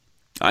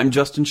I'm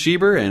Justin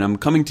Schieber, and I'm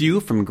coming to you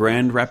from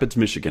Grand Rapids,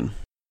 Michigan.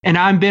 And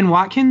I'm Ben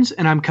Watkins,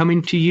 and I'm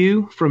coming to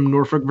you from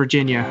Norfolk,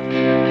 Virginia.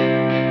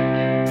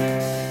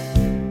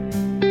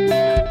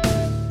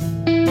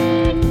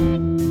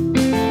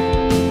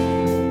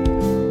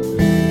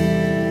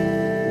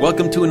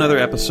 Welcome to another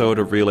episode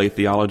of Relay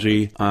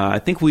Theology. I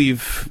think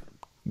we've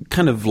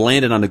kind of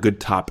landed on a good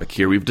topic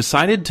here. We've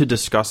decided to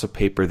discuss a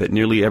paper that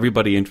nearly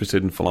everybody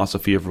interested in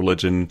philosophy of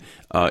religion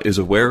is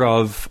aware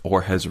of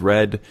or has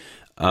read.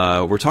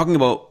 We're talking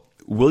about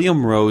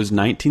William Rowe's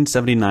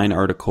 1979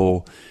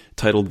 article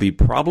titled The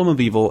Problem of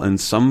Evil and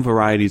Some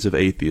Varieties of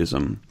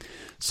Atheism.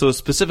 So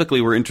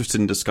specifically, we're interested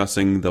in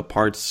discussing the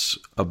parts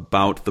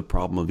about the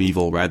problem of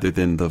evil rather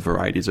than the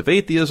varieties of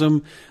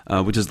atheism,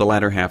 which is the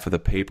latter half of the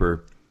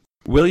paper.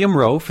 William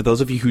Rowe, for those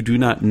of you who do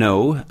not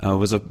know,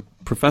 was a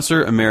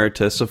professor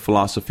emeritus of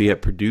philosophy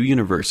at Purdue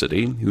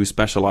University who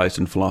specialized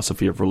in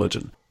philosophy of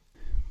religion.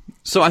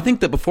 So I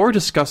think that before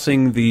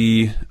discussing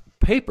the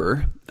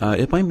paper,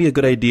 it might be a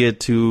good idea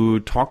to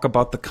talk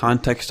about the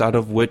context out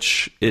of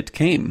which it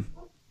came.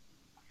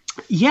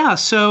 Yeah,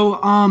 so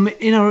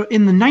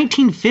in the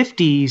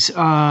 1950s,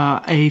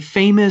 a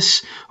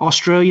famous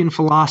Australian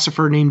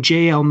philosopher named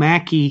J.L.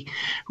 Mackie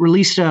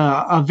released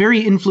a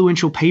very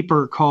influential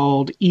paper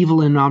called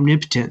Evil and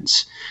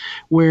Omnipotence,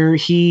 where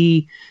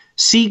he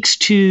seeks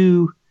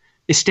to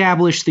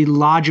establish the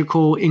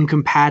logical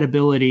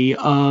incompatibility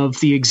of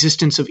the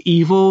existence of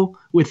evil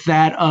with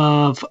that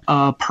of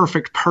a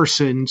perfect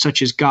person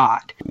such as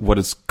God. What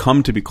has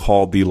come to be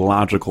called the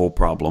logical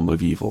problem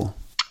of evil.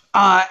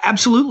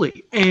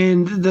 Absolutely.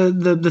 And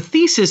the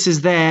thesis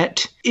is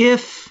that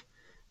if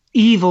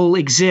evil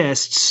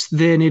exists,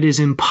 then it is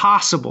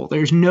impossible.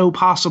 There's no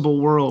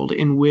possible world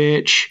in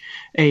which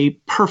a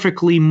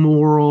perfectly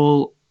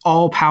moral,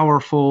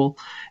 all-powerful,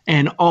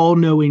 and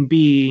all-knowing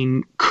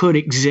being could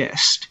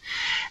exist.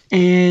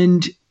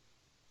 And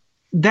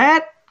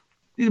that,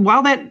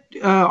 while that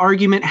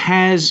argument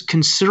has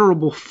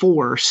considerable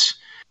force,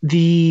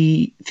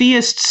 the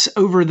theists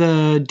over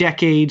the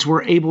decades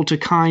were able to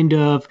kind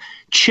of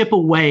chip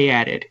away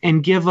at it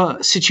and give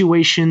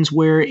situations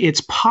where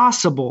it's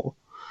possible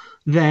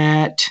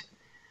that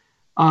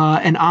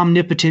an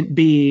omnipotent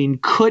being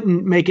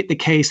couldn't make it the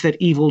case that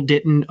evil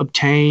didn't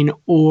obtain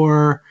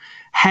or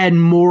had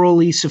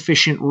morally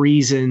sufficient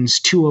reasons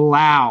to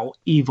allow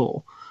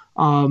evil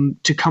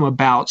to come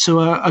about. So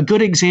a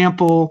good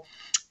example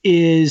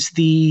is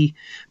the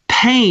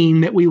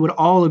pain that we would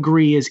all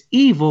agree is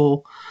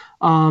evil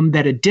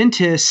that a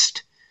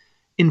dentist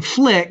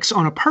inflicts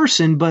on a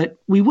person, but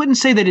we wouldn't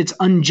say that it's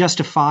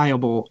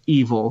unjustifiable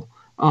evil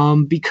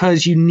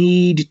because you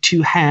need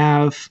to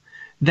have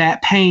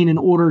that pain in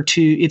order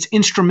to, it's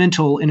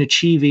instrumental in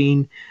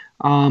achieving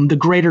the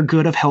greater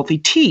good of healthy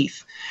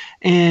teeth.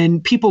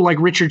 And people like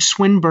Richard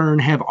Swinburne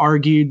have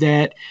argued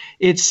that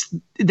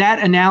that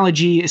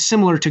analogy is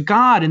similar to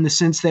God in the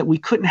sense that we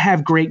couldn't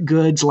have great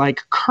goods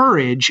like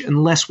courage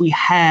unless we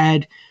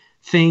had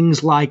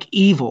things like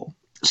evil.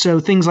 So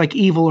things like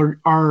evil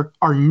are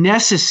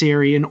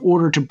necessary in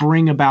order to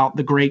bring about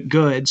the great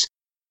goods.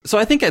 So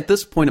I think at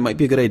this point it might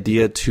be a good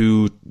idea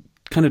to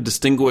kind of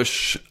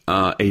distinguish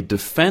a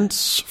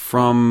defense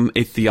from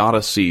a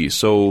theodicy.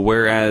 So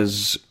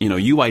whereas,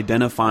 you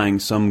identifying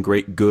some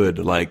great good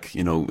like,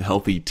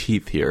 healthy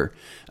teeth here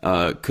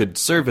could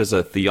serve as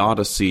a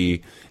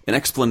theodicy, an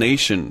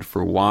explanation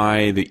for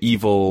why the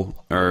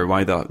evil or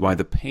why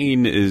the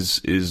pain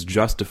is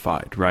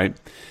justified, right?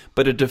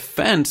 But a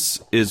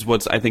defense is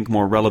what's, I think,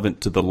 more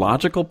relevant to the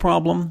logical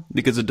problem,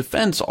 because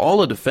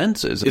all a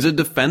defense is a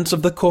defense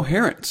of the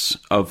coherence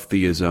of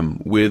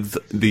theism with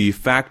the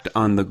facts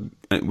on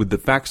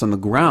the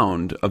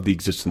ground of the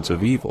existence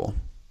of evil.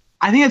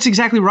 I think that's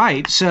exactly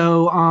right.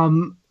 So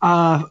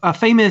a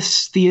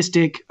famous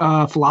theistic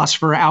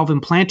philosopher,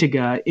 Alvin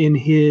Plantinga, in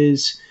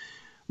his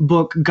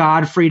book,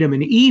 God, Freedom,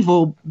 and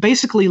Evil,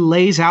 basically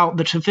lays out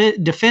the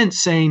defense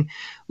saying,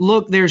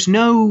 look, there's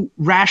no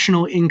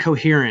rational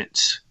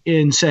incoherence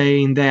in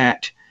saying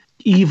that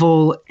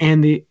evil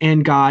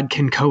and God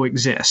can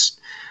coexist.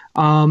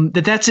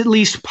 That's at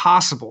least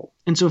possible.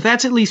 And so if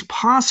that's at least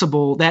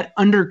possible, that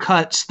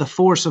undercuts the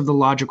force of the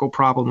logical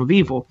problem of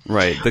evil.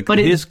 Right.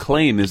 His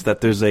claim is that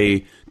there's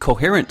a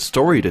coherent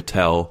story to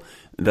tell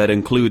that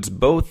includes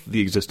both the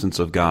existence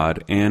of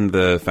God and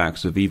the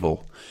facts of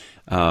evil.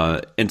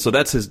 And so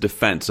that's his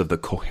defense of the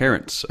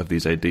coherence of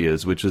these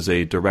ideas, which is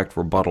a direct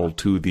rebuttal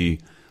to the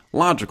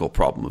logical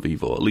problem of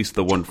evil, at least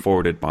the one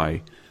forwarded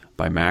by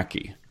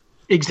Mackie.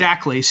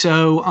 Exactly.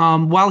 So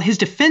while his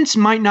defense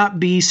might not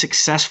be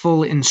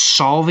successful in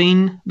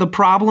solving the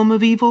problem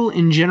of evil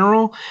in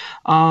general,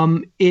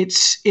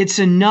 it's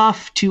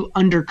enough to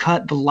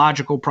undercut the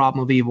logical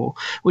problem of evil,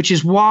 which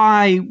is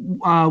why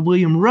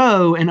William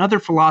Rowe and other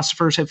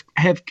philosophers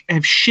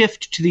have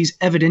shifted to these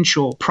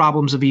evidential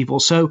problems of evil.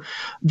 So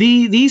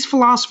these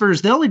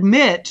philosophers, they'll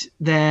admit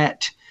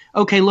that,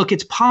 okay, look,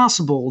 it's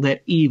possible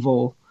that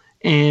evil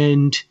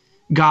and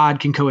God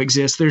can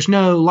coexist. There's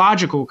no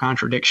logical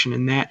contradiction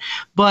in that.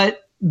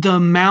 But the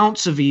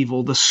amounts of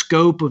evil, the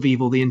scope of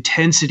evil, the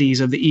intensities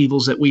of the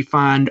evils that we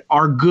find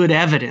are good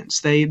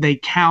evidence. They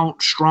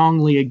count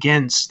strongly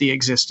against the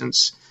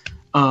existence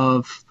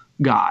of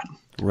God.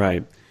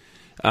 Right.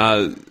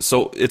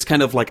 So it's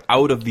kind of like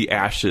out of the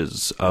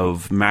ashes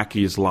of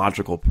Mackey's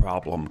logical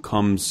problem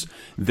comes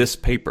this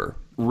paper.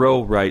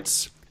 Rowe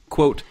writes,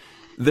 quote,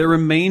 "There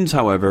remains,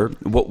 however,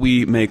 what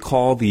we may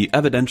call the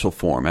evidential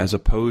form as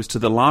opposed to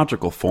the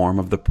logical form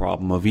of the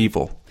problem of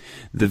evil.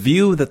 The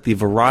view that the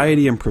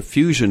variety and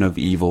profusion of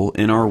evil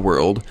in our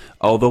world,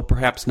 although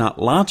perhaps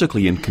not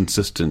logically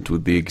inconsistent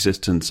with the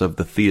existence of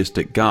the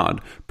theistic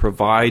God,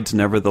 provides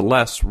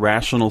nevertheless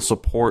rational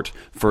support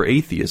for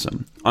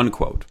atheism."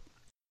 Unquote.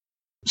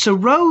 So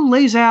Rowe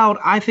lays out,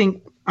 I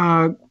think,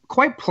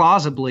 quite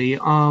plausibly,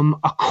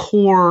 a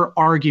core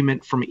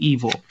argument from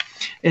evil.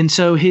 And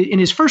so in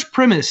his first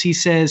premise, he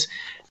says,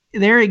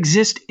 there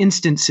exist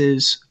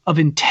instances of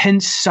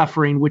intense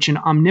suffering which an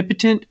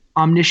omnipotent,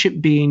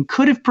 omniscient being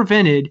could have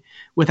prevented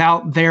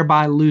without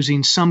thereby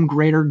losing some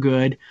greater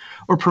good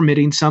or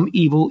permitting some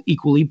evil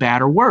equally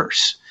bad or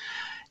worse.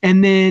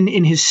 And then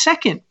in his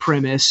second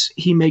premise,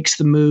 he makes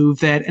the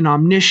move that an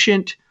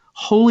omniscient,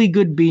 wholly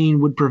good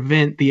being would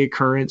prevent the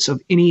occurrence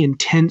of any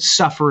intense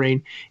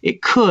suffering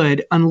it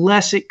could,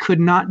 unless it could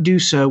not do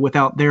so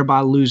without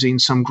thereby losing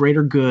some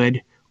greater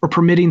good or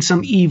permitting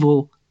some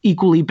evil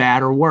equally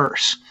bad or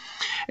worse.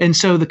 And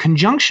so the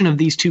conjunction of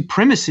these two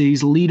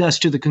premises lead us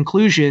to the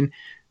conclusion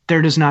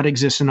there does not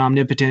exist an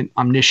omnipotent,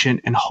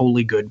 omniscient, and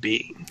wholly good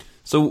being.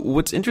 So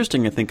what's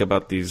interesting, I think,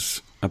 about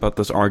this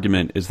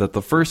argument is that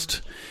the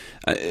first,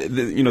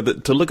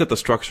 to look at the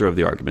structure of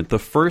the argument, the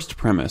first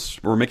premise,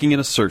 we're making an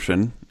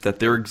assertion that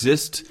there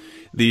exist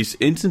these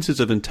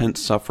instances of intense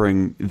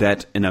suffering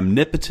that an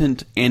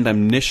omnipotent and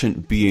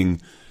omniscient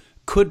being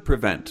could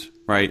prevent,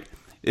 right?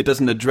 It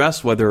doesn't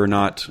address whether or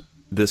not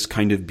this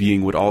kind of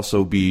being would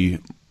also be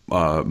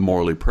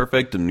morally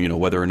perfect and,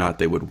 whether or not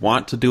they would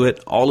want to do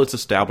it. All it's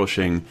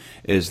establishing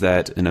is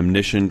that an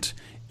omniscient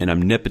and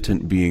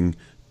omnipotent being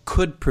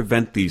could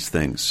prevent these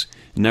things.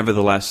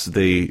 Nevertheless,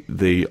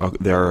 they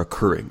are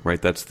occurring,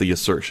 right? That's the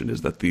assertion,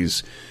 is that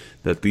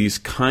these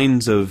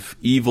kinds of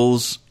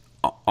evils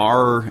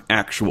are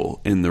actual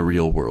in the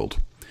real world.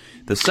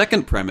 The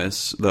second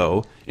premise,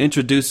 though,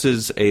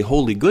 introduces a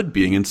wholly good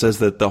being and says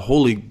that the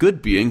wholly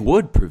good being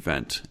would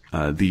prevent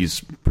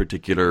these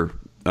particular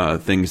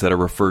things that are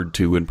referred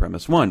to in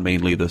premise one,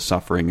 mainly the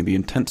suffering, the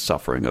intense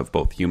suffering of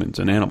both humans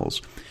and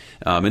animals.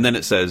 And then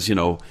it says,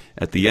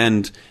 at the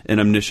end, an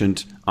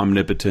omniscient,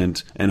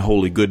 omnipotent, and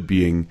wholly good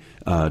being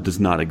does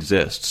not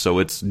exist. So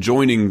it's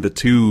joining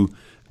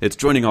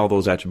all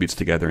those attributes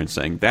together and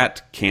saying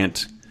that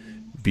can't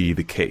be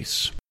the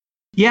case.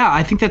 Yeah,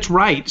 I think that's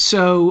right.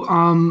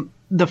 So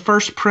the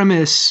first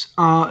premise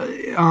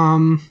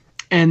and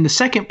the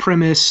second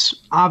premise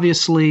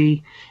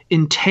obviously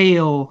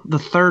entail the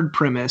third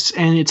premise,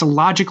 and it's a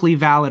logically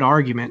valid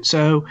argument.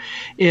 So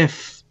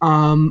if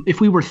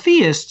we were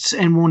theists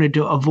and wanted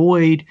to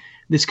avoid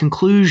this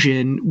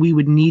conclusion, we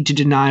would need to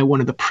deny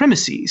one of the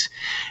premises.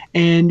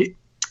 And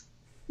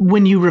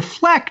when you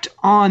reflect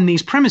on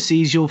these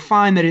premises, you'll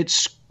find that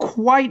it's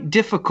quite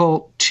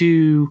difficult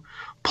to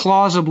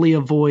plausibly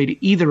avoid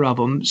either of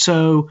them.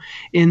 So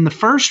in the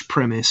first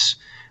premise,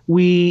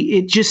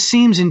 it just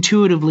seems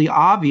intuitively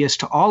obvious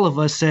to all of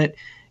us that,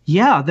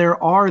 yeah,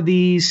 there are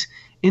these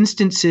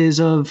instances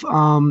of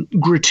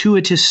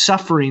gratuitous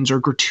sufferings or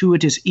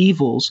gratuitous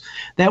evils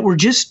that were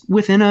just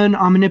within an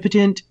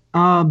omnipotent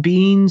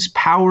being's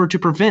power to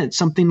prevent,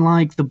 something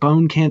like the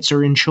bone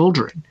cancer in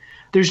children.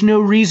 There's no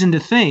reason to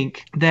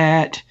think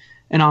that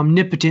an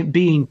omnipotent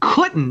being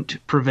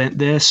couldn't prevent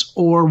this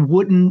or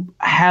wouldn't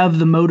have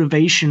the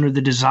motivation or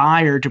the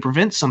desire to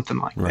prevent something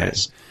like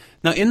this.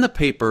 Now, in the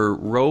paper,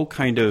 Rowe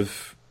kind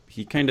of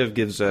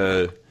gives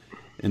an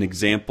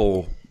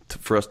example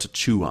for us to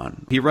chew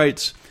on. He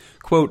writes,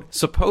 quote,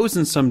 "Suppose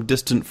in some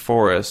distant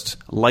forest,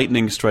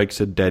 lightning strikes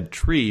a dead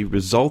tree,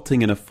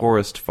 resulting in a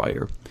forest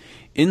fire.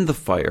 In the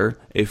fire,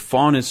 a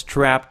fawn is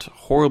trapped,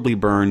 horribly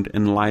burned,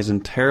 and lies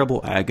in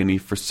terrible agony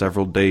for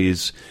several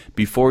days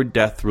before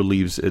death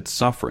relieves its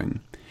suffering."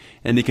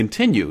 And he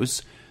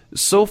continues,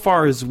 "So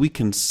far as we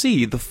can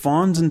see, the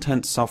fawn's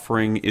intense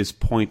suffering is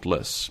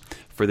pointless,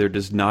 for there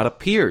does not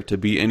appear to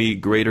be any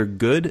greater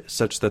good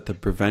such that the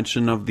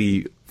prevention of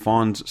the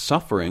fawn's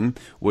suffering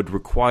would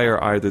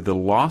require either the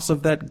loss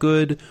of that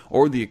good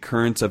or the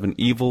occurrence of an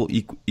evil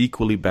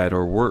equally bad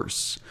or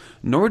worse.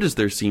 Nor does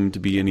there seem to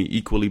be any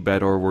equally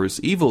bad or worse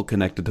evil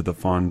connected to the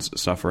fawn's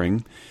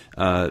suffering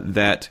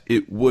that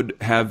it would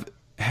have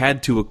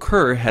had to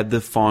occur had the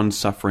fawn's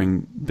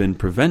suffering been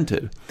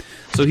prevented."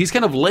 So he's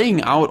kind of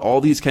laying out all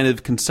these kind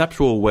of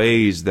conceptual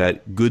ways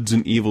that goods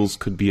and evils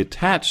could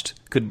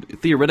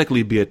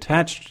theoretically be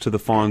attached to the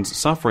fawn's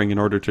suffering in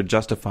order to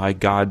justify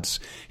God's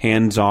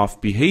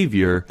hands-off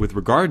behavior with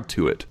regard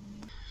to it.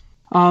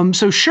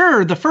 So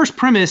sure, the first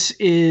premise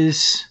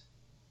is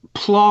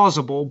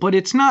plausible, but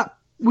it's not.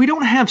 We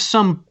don't have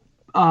some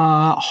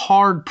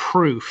hard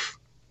proof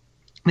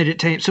that it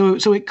takes.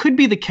 So it could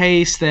be the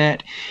case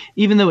that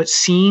even though it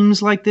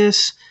seems like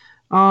this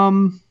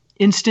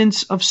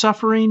instance of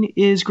suffering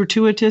is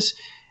gratuitous,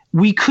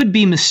 we could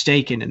be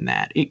mistaken in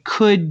that. It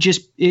could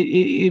just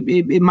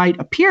it might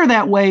appear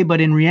that way,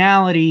 but in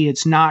reality,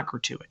 it's not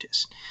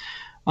gratuitous.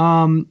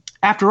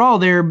 After all,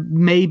 there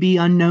may be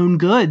unknown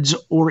goods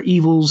or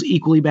evils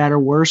equally bad or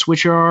worse,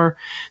 which are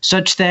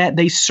such that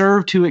they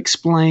serve to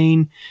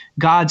explain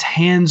God's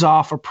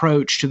hands-off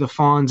approach to the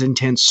fawn's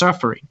intense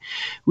suffering.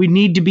 We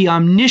need to be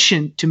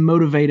omniscient to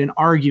motivate an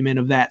argument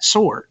of that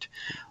sort.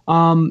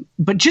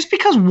 But just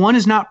because one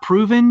is not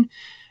proven,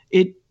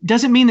 it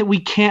doesn't mean that we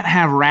can't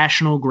have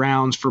rational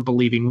grounds for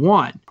believing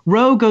one.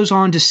 Rowe goes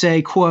on to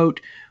say, quote,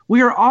 "We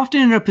are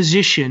often in a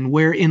position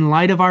where, in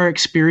light of our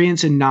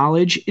experience and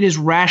knowledge, it is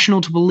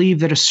rational to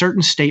believe that a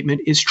certain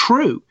statement is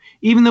true,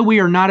 even though we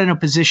are not in a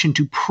position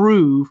to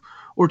prove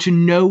or to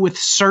know with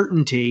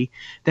certainty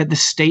that the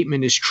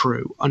statement is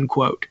true,"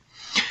 unquote.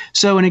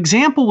 So an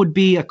example would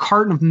be a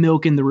carton of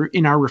milk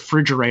in our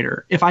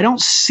refrigerator. If I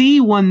don't see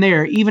one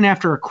there, even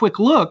after a quick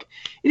look,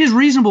 it is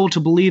reasonable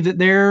to believe that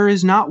there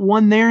is not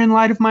one there in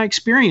light of my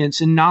experience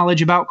and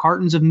knowledge about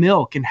cartons of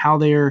milk and how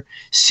they're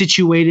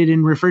situated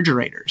in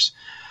refrigerators.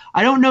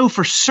 I don't know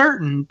for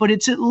certain, but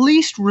it's at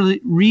least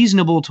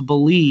reasonable to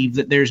believe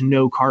that there's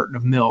no carton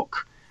of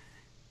milk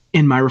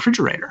in my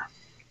refrigerator.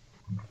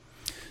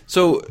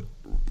 So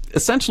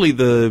essentially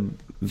the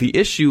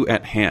issue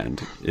at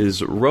hand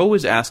is Rowe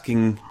is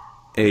asking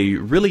a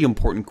really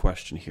important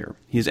question here.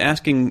 He's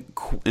asking,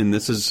 and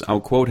this is, I'll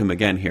quote him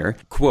again here,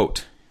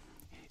 quote,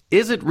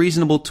 "Is it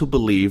reasonable to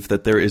believe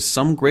that there is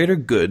some greater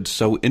good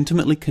so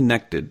intimately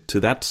connected to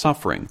that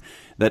suffering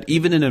that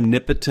even an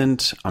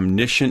omnipotent,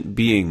 omniscient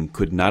being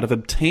could not have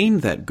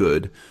obtained that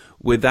good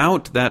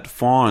without that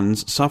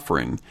fawn's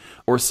suffering,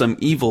 or some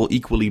evil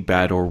equally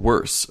bad or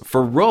worse?"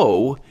 For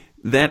Rowe,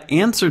 that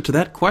answer to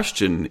that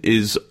question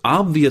is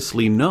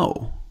obviously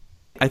no.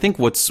 I think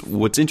what's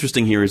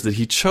interesting here is that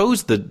he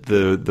chose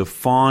the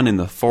fawn in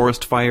the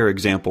forest fire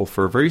example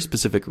for a very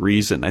specific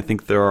reason. I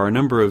think there are a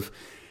number of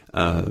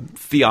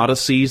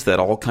theodicies that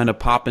all kind of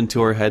pop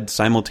into our head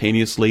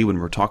simultaneously when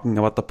we're talking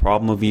about the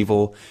problem of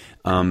evil.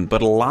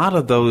 But a lot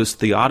of those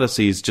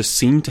theodicies just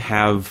seem to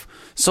have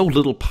so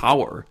little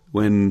power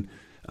when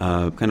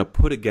kind of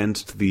put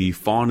against the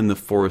fawn in the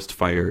forest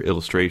fire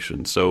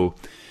illustration. So,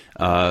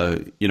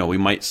 we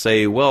might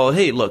say, well,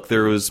 hey, look,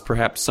 there was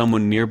perhaps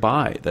someone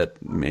nearby that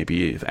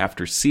maybe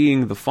after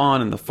seeing the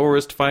fawn in the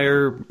forest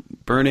fire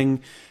burning,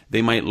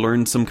 they might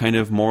learn some kind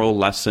of moral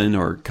lesson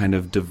or kind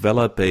of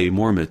develop a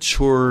more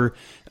mature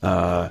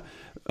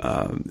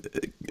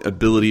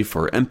ability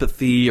for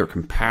empathy or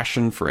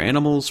compassion for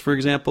animals, for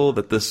example,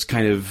 that this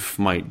kind of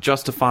might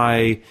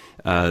justify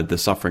the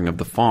suffering of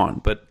the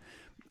fawn. But,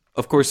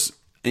 of course,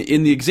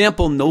 in the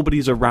example,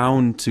 nobody's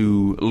around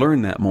to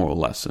learn that moral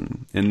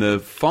lesson. And the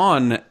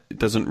fawn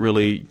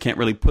can't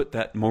really put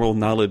that moral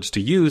knowledge to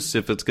use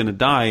if it's going to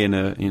die in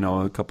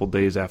a couple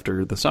days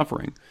after the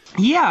suffering.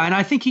 Yeah, and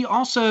I think he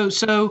also,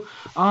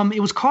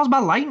 it was caused by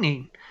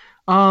lightning.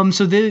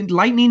 So the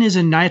lightning is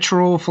a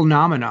natural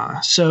phenomena.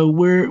 So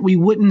we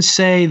wouldn't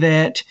say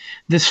that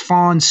this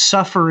fawn's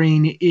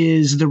suffering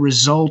is the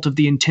result of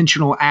the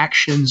intentional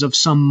actions of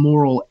some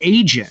moral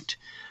agent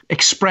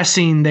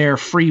expressing their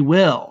free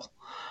will.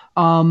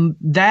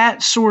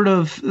 That sort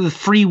of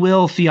free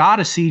will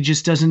theodicy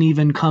just doesn't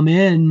even come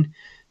in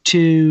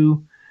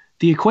to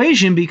the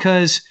equation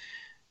because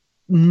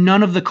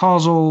none of the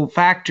causal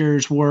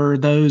factors were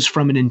those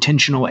from an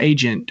intentional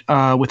agent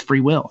with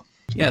free will.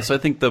 Yeah, so I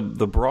think the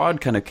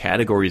broad kind of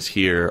categories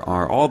here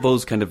are all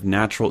those kind of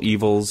natural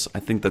evils. I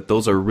think that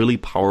those are really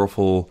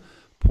powerful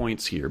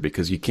points here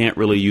because you can't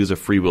really use a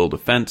free will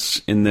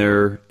defense in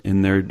their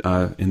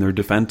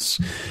defense.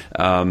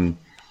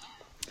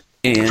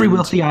 And free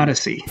will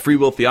theodicy. Free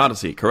will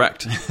theodicy,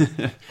 correct.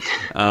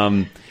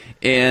 And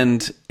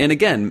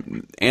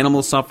again,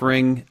 animal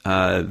suffering,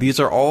 these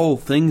are all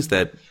things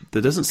that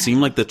doesn't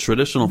seem like the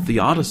traditional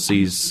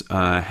theodicies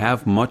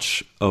have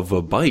much of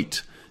a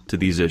bite to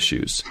these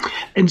issues.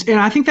 And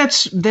I think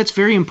that's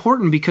very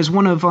important because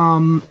one of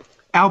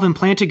Alvin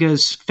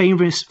Plantinga's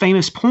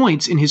famous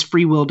points in his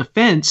free will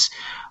defense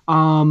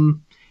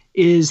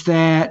is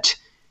that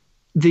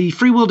the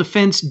free will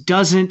defense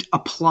doesn't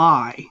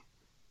apply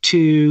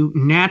to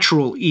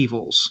natural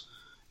evils,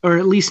 or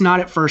at least not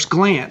at first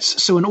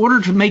glance. So in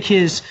order to make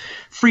his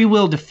free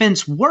will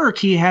defense work,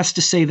 he has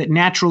to say that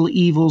natural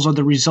evils are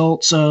the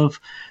results of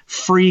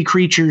free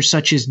creatures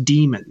such as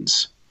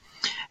demons.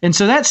 And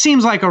so that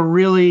seems like a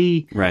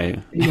really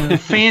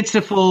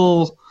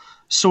fanciful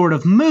sort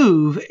of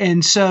move.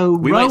 And so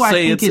we might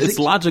say it's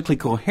logically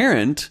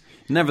coherent.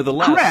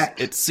 Nevertheless,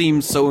 correct. It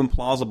seems so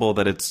implausible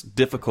that it's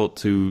difficult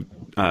to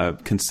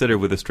consider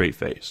with a straight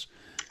face.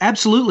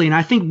 Absolutely, and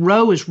I think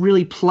Rowe is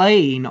really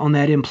playing on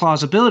that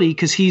implausibility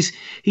because he's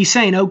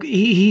saying,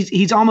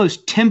 he's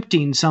almost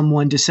tempting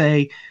someone to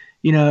say,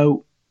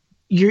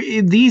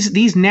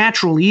 these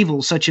natural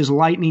evils such as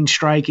lightning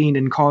striking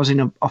and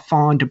causing a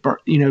fawn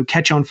to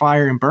catch on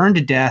fire and burn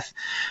to death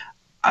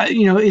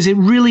is it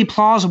really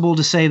plausible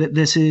to say that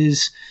this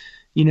is,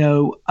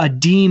 a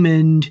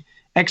demon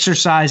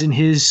exercising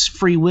his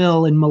free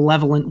will in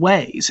malevolent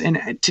ways?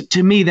 And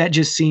to me, that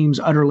just seems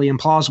utterly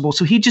implausible.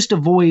 So he just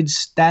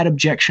avoids that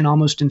objection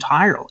almost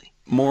entirely.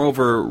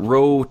 Moreover,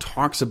 Rowe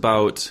talks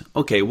about,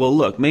 okay, well,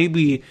 look,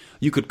 maybe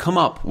you could come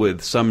up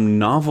with some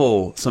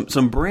novel,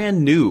 some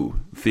brand new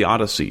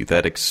theodicy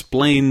that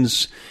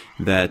explains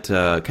that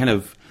kind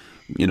of,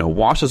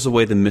 washes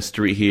away the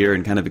mystery here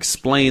and kind of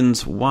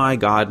explains why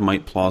God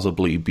might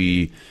plausibly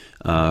be,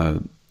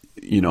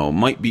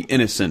 might be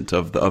innocent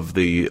of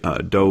the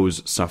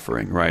doe's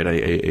suffering, right?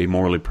 A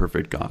morally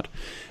perfect God.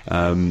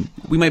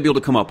 We might be able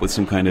to come up with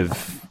some kind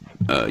of,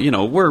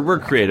 we're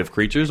creative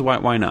creatures.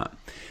 Why not?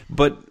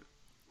 But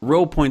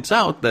Rowe points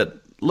out that,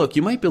 look,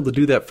 you might be able to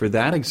do that for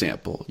that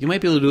example. You might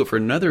be able to do it for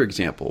another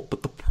example.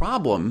 But the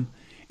problem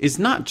is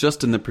not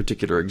just in the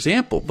particular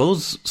example.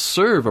 Those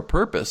serve a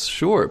purpose,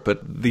 sure.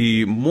 But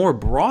the more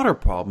broader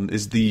problem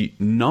is the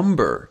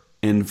number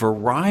and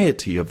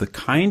variety of the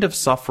kind of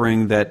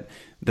suffering that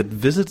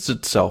visits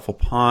itself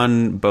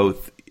upon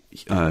both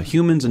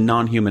humans and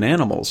non-human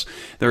animals.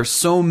 There are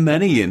so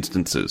many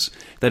instances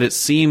that it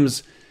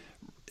seems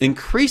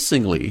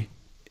increasingly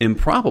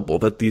improbable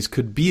that these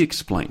could be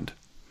explained.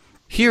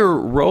 Here,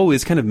 Rowe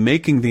is kind of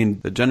making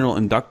the general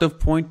inductive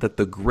point that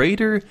the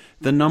greater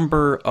the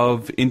number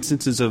of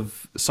instances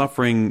of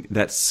suffering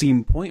that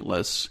seem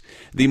pointless,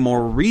 the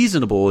more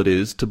reasonable it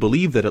is to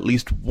believe that at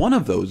least one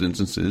of those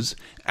instances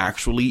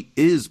actually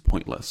is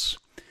pointless.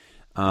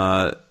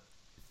 That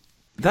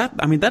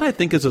I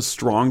think is a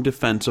strong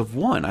defense of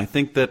one. I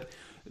think that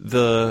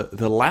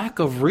the lack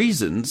of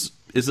reasons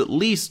is at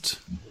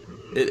least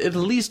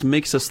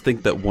makes us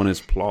think that one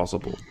is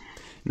plausible.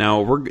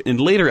 Now, in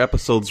later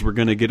episodes, we're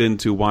going to get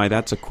into why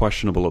that's a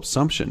questionable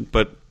assumption,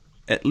 but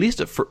at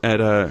least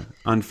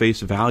on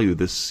face value,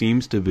 this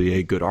seems to be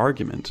a good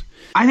argument.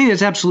 I think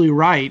that's absolutely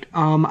right.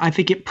 I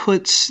think it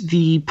puts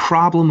the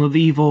problem of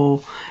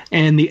evil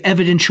and the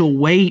evidential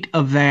weight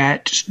of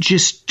that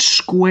just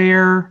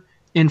square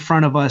in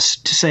front of us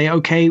to say,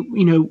 okay,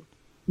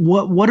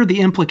 what are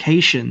the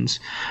implications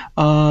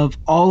of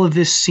all of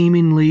this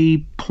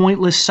seemingly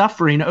pointless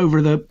suffering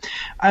over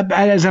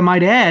as I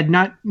might add,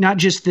 not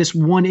just this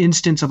one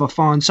instance of a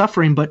fawn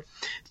suffering, but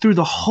through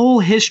the whole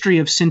history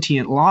of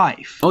sentient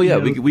life. Oh yeah,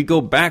 we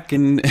go back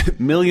in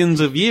millions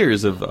of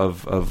years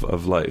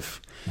of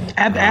life.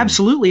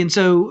 Absolutely. And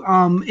so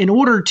in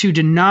order to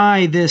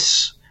deny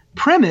this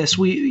premise,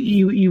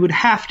 you would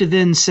have to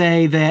then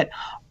say that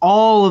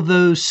all of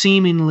those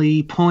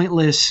seemingly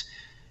pointless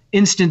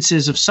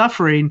instances of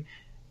suffering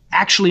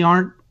actually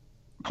aren't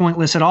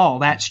pointless at all.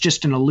 That's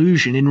just an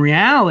illusion. In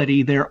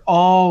reality, they're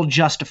all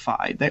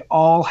justified. They're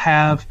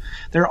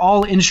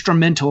all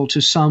instrumental to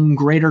some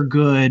greater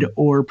good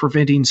or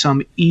preventing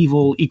some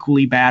evil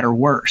equally bad or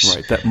worse.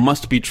 Right. That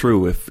must be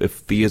true if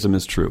theism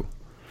is true.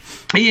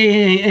 Yeah,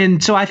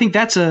 and so I think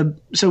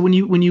so when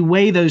you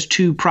weigh those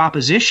two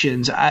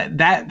propositions,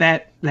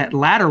 that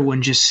latter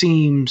one just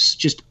seems,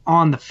 just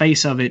on the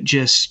face of it,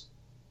 just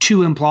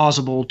too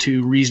implausible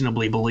to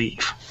reasonably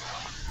believe.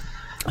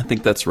 I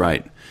think that's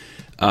right.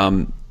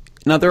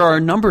 Now, there are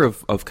a number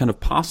of kind of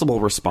possible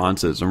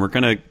responses, and we're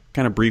going to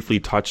kind of briefly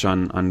touch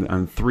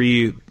on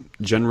three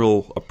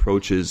general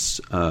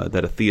approaches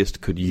that a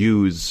theist could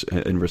use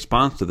in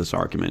response to this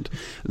argument.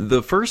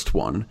 The first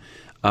one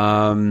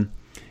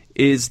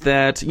is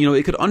that,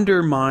 it could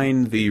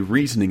undermine the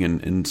reasoning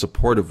in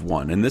support of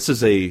one. And this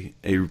is a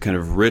kind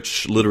of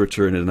rich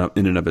literature in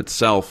and of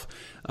itself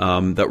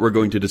that we're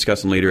going to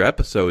discuss in later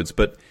episodes.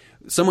 But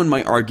someone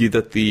might argue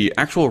that the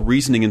actual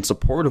reasoning in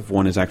support of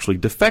one is actually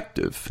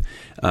defective,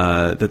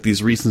 that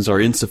these reasons are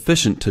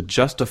insufficient to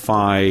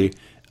justify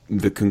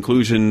the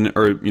conclusion,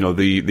 or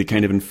the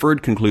kind of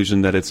inferred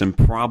conclusion that it's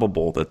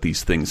improbable that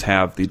these things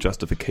have the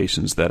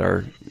justifications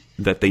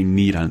that they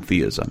need on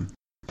theism.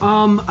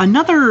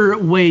 Another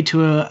way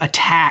to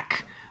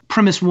attack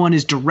premise one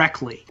is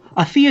directly.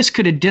 A theist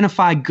could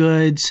identify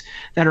goods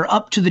that are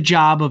up to the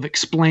job of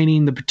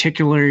explaining the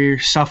particular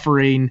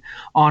suffering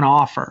on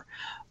offer.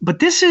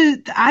 But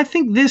I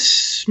think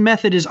this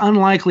method is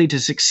unlikely to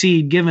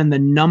succeed given the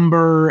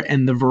number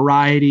and the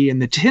variety and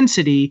the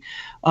intensity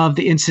of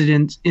the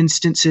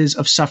instances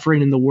of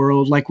suffering in the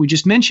world, like we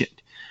just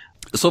mentioned.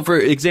 So, for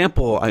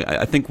example,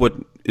 I think what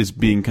is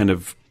being kind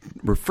of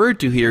referred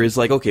to here is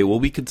like, okay, well,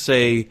 we could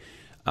say,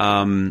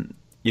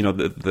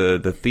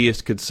 the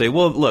theist could say,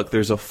 well, look,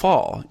 there's a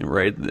fall,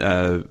 right?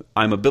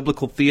 I'm a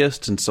biblical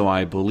theist, and so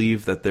I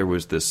believe that there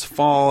was this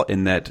fall,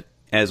 and that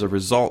as a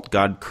result,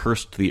 God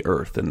cursed the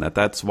earth, and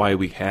that's why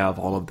we have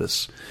all of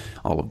this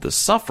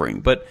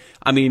suffering. But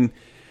I mean,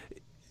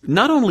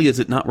 not only is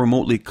it not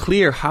remotely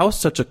clear how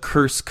such a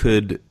curse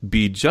could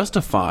be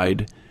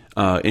justified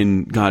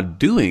in God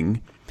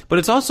doing, but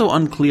it's also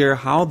unclear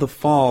how the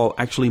fall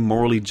actually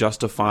morally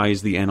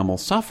justifies the animal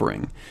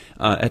suffering.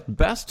 At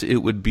best, it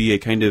would be a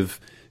kind of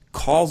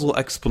causal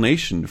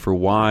explanation for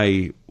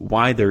why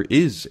there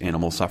is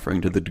animal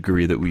suffering to the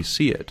degree that we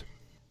see it.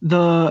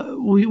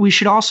 We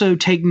should also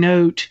take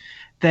note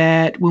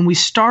that when we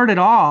started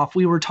off,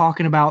 we were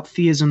talking about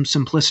theism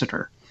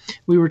simpliciter.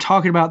 We were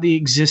talking about the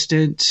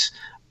existence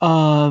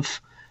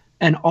of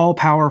an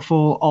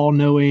all-powerful,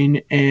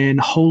 all-knowing, and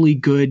wholly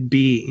good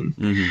being.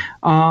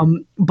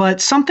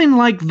 But something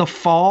like the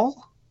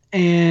fall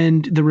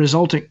and the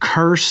resultant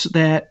curse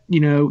that,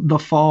 the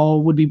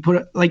fall would be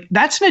put, like,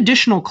 that's an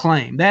additional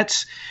claim.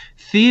 That's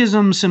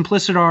theism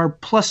simpliciter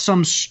plus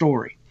some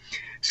story.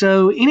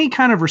 So any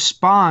kind of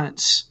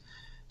response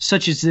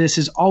such as this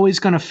is always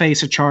going to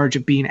face a charge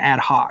of being ad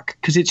hoc,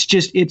 because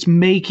it's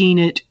making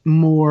it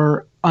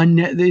more,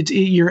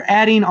 you're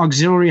adding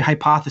auxiliary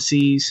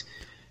hypotheses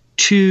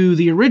to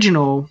the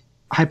original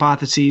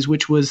hypotheses,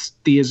 which was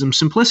theism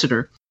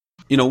simpliciter.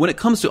 When it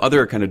comes to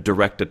other kind of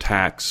direct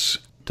attacks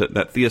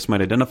that theists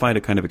might identify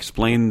to kind of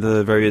explain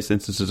the various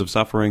instances of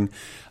suffering,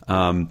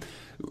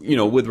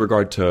 with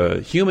regard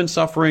to human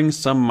suffering,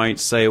 some might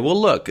say, well,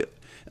 look,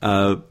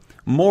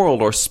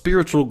 moral or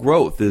spiritual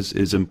growth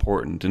is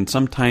important, and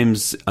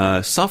sometimes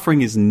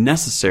suffering is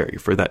necessary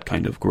for that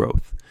kind of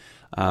growth.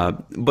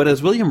 But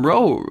as William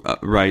Rowe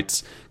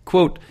writes,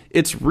 quote,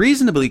 "It's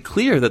reasonably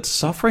clear that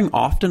suffering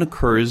often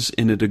occurs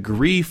in a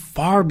degree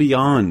far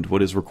beyond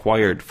what is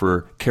required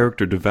for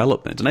character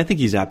development." And I think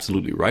he's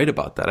absolutely right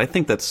about that. I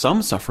think that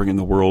some suffering in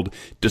the world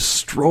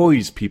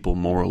destroys people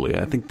morally.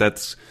 I think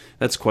that's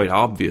quite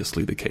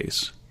obviously the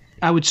case.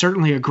 I would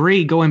certainly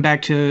agree. Going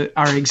back to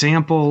our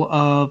example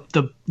of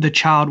the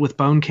child with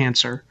bone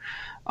cancer,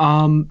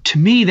 to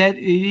me that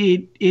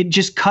it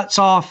just cuts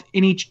off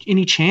any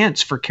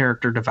chance for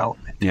character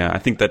development. Yeah, I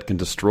think that can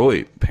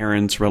destroy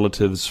parents,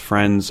 relatives,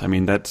 friends. I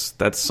mean, that's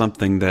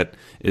something that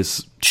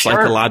is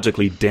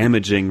psychologically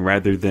damaging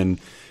rather than,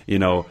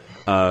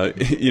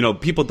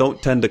 people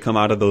don't tend to come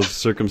out of those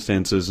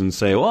circumstances and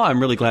say, well, I'm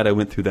really glad I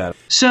went through that.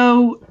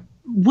 So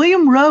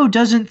William Rowe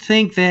doesn't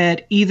think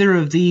that either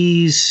of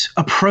these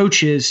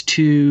approaches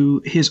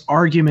to his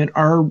argument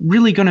are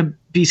really going to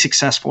be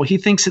successful. He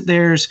thinks that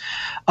there's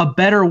a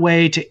better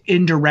way to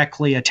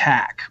indirectly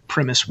attack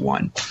premise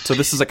one. So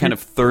this is a kind of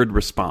third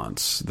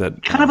response.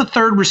 Kind of a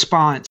third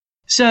response.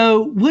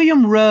 So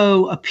William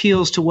Rowe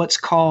appeals to what's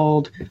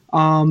called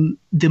the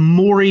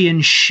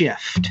Moreian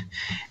shift.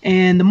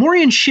 And the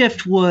Moreian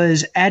shift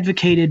was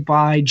advocated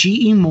by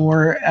G.E.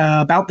 Moore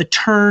about the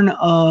turn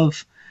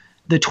of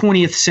the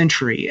 20th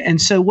century. And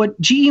so what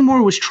G.E.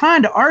 Moore was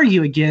trying to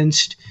argue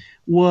against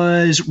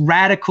was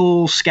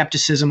radical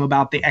skepticism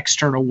about the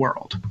external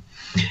world.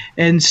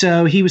 And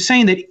so he was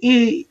saying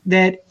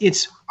that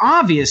it's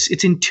obvious,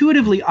 it's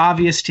intuitively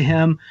obvious to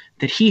him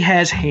that he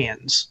has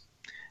hands.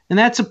 And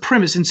that's a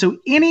premise. And so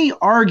any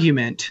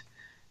argument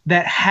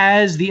that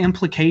has the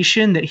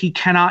implication that he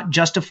cannot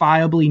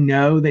justifiably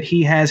know that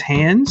he has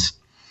hands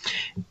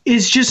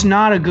is just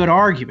not a good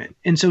argument.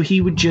 And so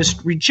he would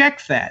just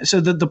reject that. So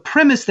the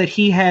premise that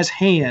he has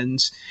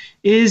hands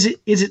is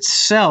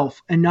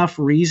itself enough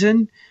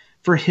reason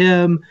for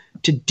him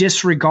to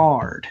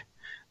disregard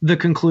the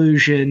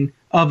conclusion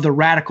of the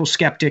radical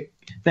skeptic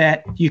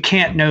that you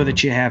can't know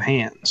that you have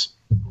hands.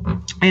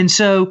 And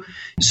so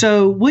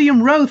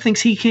William Rowe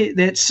thinks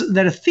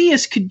that a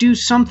theist could do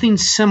something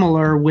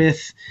similar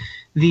with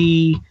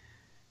the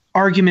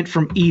argument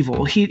from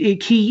evil.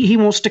 He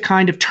wants to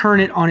kind of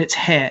turn it on its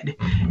head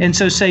and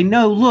so say,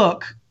 no,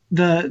 look,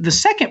 the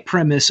second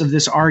premise of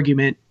this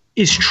argument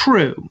is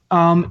true.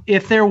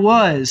 If there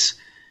was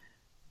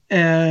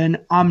an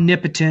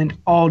omnipotent,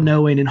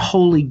 all-knowing, and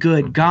wholly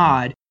good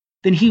God,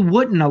 then he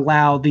wouldn't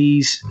allow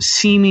these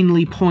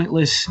seemingly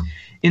pointless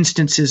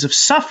instances of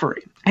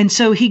suffering. And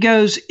so he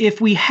goes, if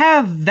we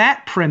have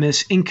that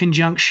premise in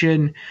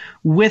conjunction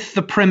with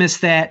the premise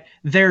that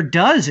there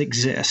does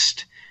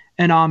exist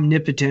an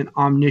omnipotent,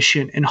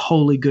 omniscient, and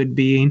wholly good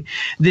being,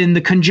 then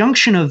the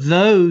conjunction of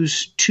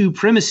those two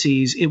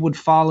premises, it would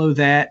follow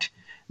that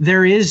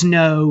there is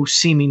no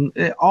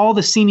all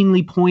the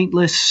seemingly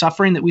pointless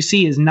suffering that we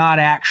see is not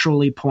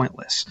actually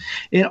pointless.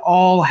 It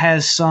all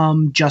has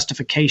some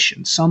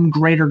justification, some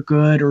greater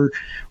good or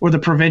the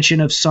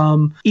prevention of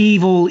some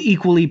evil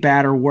equally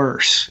bad or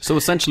worse. So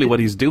essentially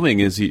what he's doing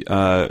is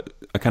a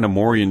kind of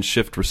Moreian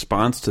shift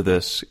response to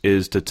this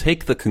is to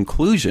take the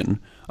conclusion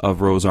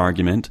of Rowe's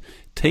argument,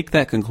 take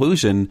that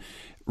conclusion,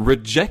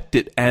 reject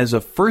it as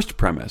a first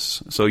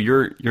premise. So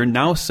you're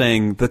now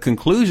saying the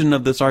conclusion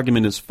of this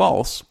argument is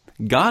false.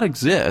 God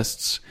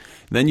exists,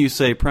 then you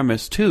say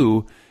premise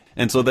 2,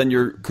 and so then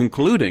you're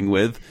concluding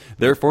with,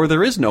 therefore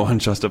there is no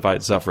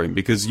unjustified suffering,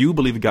 because you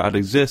believe God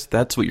exists,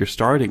 that's what you're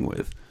starting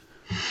with.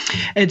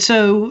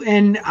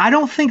 And I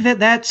don't think that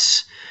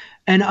that's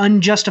an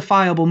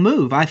unjustifiable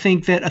move. I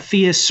think that a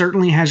theist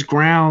certainly has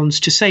grounds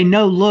to say,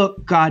 no,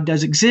 look, God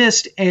does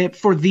exist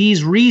for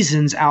these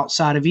reasons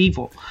outside of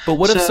evil. But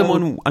what if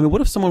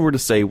someone were to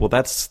say, well,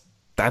 that's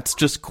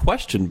just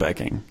question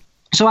begging?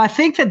 So I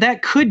think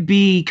that could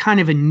be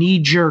kind of a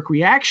knee-jerk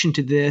reaction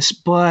to this,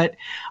 but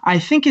I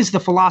think as the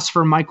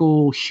philosopher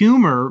Michael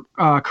Huemer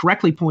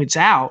correctly points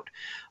out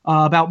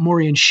about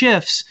Moreian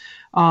shifts,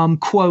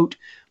 quote,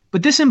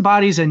 but this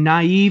embodies a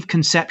naive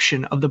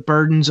conception of the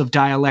burdens of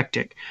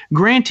dialectic,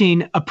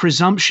 granting a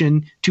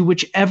presumption to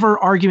whichever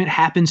argument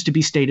happens to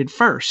be stated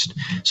first.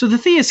 So the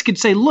theist could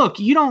say, look,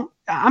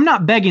 I'm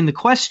not begging the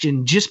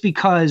question just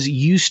because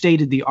you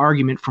stated the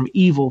argument from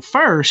evil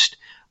first.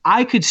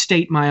 I could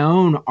state my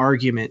own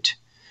argument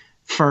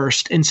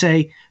first and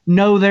say,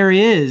 no, there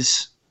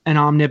is an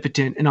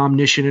omnipotent and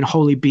omniscient and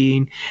holy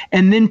being,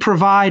 and then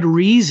provide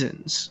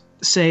reasons,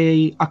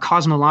 say a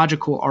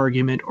cosmological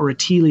argument or a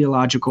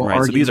teleological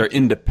argument. So these are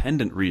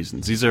independent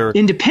reasons. These are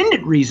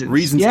independent reasons.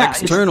 Reasons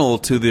external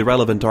to the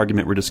relevant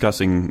argument we're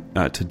discussing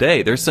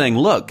today. They're saying,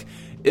 look,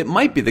 it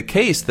might be the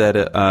case that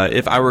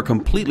if I were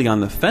completely on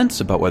the fence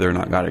about whether or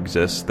not God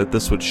exists, that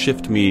this would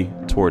shift me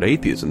toward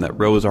atheism, that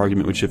Rowe's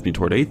argument would shift me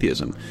toward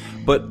atheism.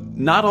 But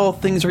not all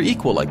things are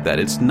equal like that.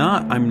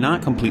 I'm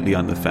not completely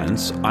on the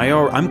fence.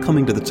 I'm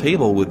coming to the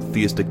table with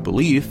theistic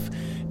belief,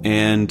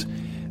 and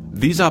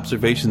these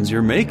observations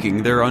you're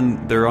making, they're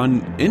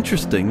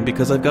uninteresting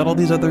because I've got all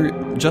these other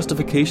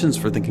justifications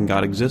for thinking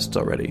God exists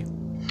already.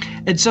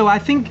 And so I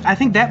think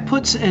that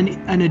puts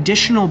an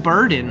additional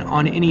burden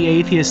on any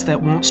atheist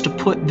that wants to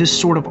put this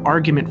sort of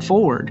argument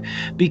forward,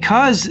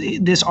 because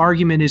this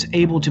argument is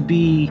able to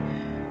be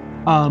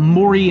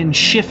Morian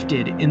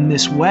shifted in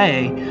this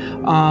way.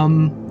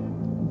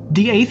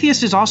 The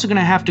atheist is also going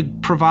to have to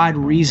provide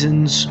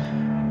reasons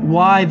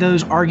why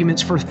those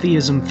arguments for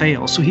theism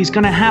fail. So he's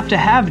going to have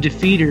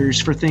defeaters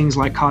for things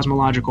like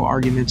cosmological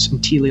arguments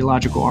and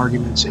teleological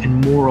arguments and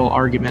moral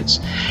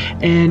arguments.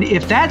 And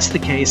if that's the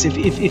case,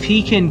 if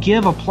he can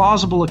give a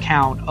plausible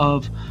account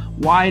of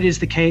why it is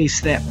the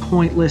case that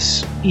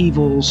pointless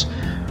evils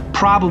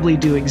probably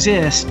do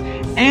exist,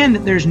 and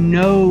that there's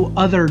no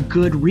other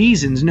good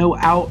reasons, no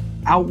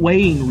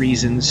outweighing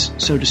reasons,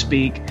 so to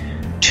speak,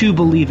 to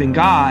believe in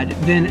God,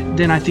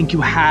 then I think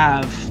you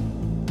have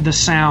the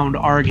sound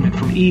argument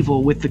from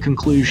evil with the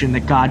conclusion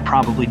that God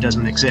probably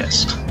doesn't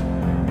exist.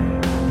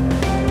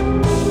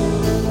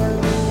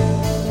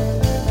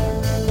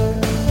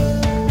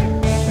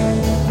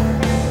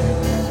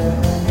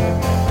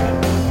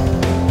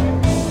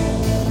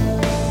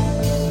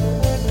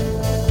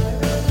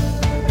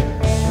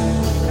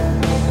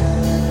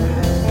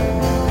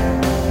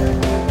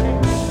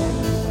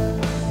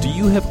 Do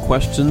you have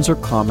questions or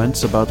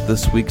comments about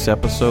this week's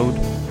episode?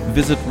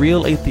 Visit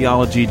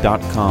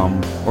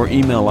realatheology.com or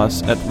email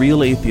us at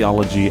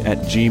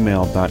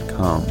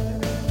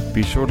realatheology@gmail.com.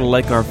 Be sure to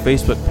like our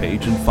Facebook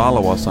page and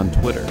follow us on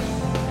Twitter.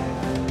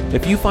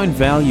 If you find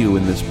value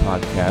in this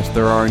podcast,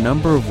 there are a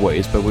number of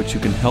ways by which you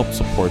can help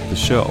support the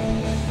show.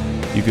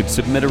 You could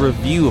submit a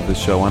review of the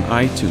show on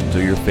iTunes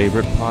or your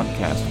favorite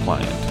podcast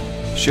client.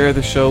 Share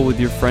the show with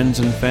your friends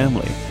and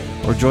family,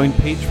 or join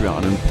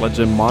Patreon and pledge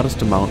a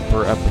modest amount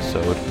per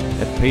episode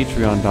at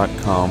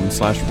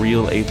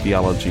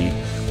patreon.com/realatheology,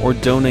 or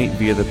donate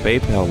via the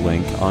PayPal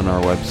link on our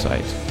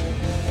website.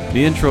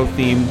 The intro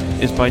theme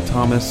is by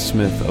Thomas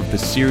Smith of the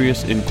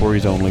Serious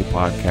Inquiries Only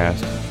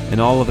podcast,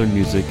 and all other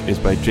music is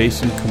by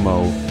Jason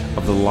Camo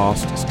of The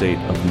Lost State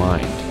of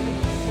Mind.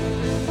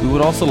 We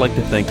would also like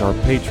to thank our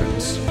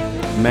patrons: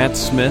 Matt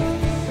Smith,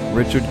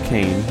 Richard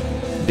Kane,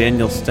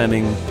 Daniel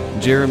Stenning,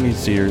 Jeremy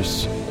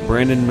Sears,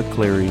 Brandon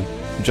McCleary,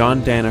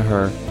 John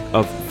Danaher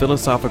of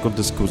Philosophical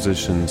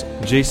Disquisitions,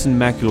 Jason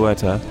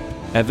Maclueta,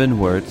 Evan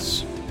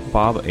Wirtz,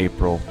 Bob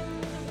April,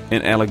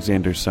 and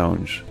Alexander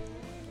Songe.